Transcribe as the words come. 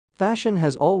Fashion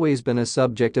has always been a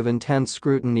subject of intense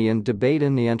scrutiny and debate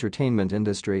in the entertainment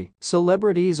industry.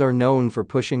 Celebrities are known for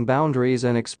pushing boundaries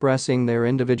and expressing their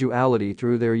individuality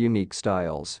through their unique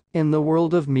styles. In the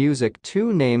world of music,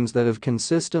 two names that have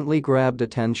consistently grabbed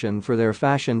attention for their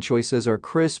fashion choices are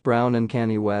Chris Brown and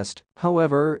Kanye West.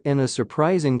 However, in a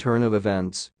surprising turn of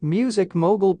events, music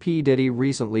mogul P. Diddy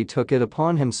recently took it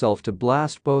upon himself to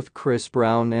blast both Chris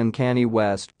Brown and Kanye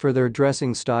West for their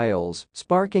dressing styles,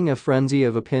 sparking a frenzy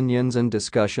of opinions and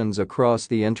discussions across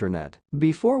the internet.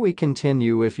 Before we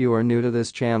continue, if you are new to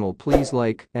this channel, please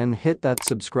like and hit that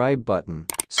subscribe button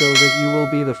so that you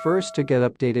will be the first to get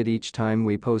updated each time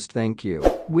we post. Thank you.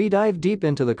 We dive deep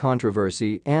into the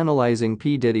controversy, analyzing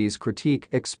P. Diddy's critique,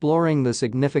 exploring the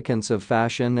significance of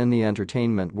fashion in the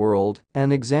entertainment world,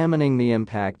 and examining the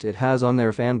impact it has on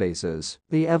their fanbases.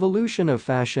 The evolution of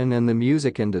fashion in the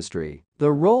music industry.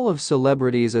 The role of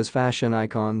celebrities as fashion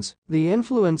icons, the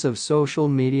influence of social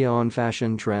media on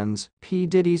fashion trends, P.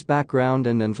 Diddy's background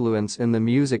and influence in the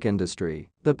music industry,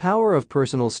 the power of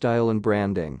personal style and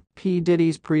branding, P.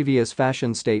 Diddy's previous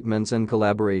fashion statements and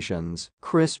collaborations,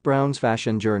 Chris Brown's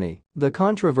fashion journey, the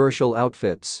controversial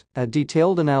outfits, a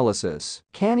detailed analysis,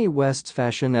 Kanye West's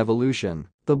fashion evolution,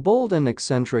 the bold and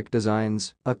eccentric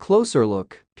designs, a closer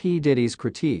look, P. Diddy's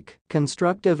critique,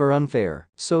 constructive or unfair,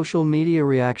 social media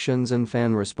reactions and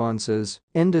fan responses,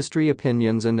 industry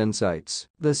opinions and insights,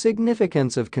 the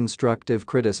significance of constructive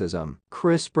criticism,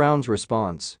 Chris Brown's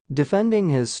response, defending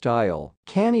his style,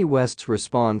 Kanye West's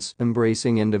response,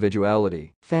 embracing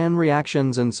individuality, fan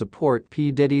reactions and support, P.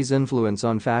 Diddy's influence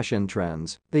on fashion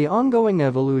trends, the ongoing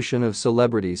evolution of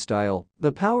celebrity style,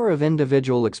 the power of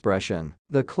individual expression,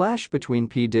 the clash between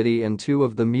P. Diddy and two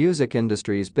of the music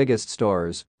industry's biggest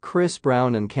stars, Chris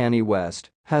Brown and Kanye West,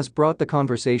 has brought the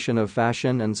conversation of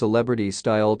fashion and celebrity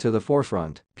style to the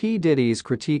forefront. P. Diddy's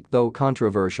critique, though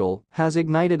controversial, has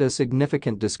ignited a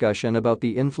significant discussion about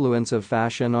the influence of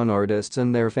fashion on artists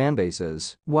and their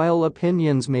fanbases. While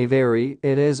opinions may vary,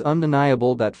 it is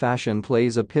undeniable that fashion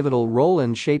plays a pivotal role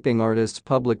in shaping artists'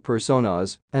 public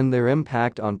personas and their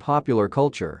impact on popular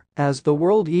culture. As the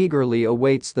world eagerly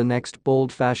awaits the next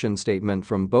bold fashion statement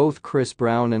from both Chris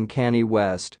Brown and Kanye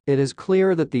West, it is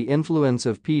clear that the influence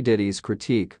of P. Diddy's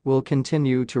critique will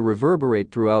continue to reverberate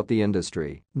throughout the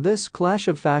industry. This clash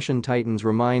of fashion titans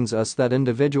reminds us that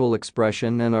individual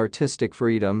expression and artistic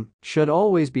freedom should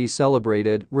always be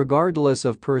celebrated, regardless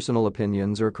of personal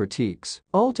opinions or critiques.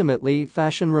 Ultimately,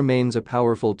 fashion remains a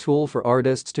powerful tool for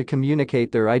artists to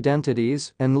communicate their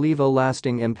identities and leave a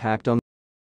lasting impact on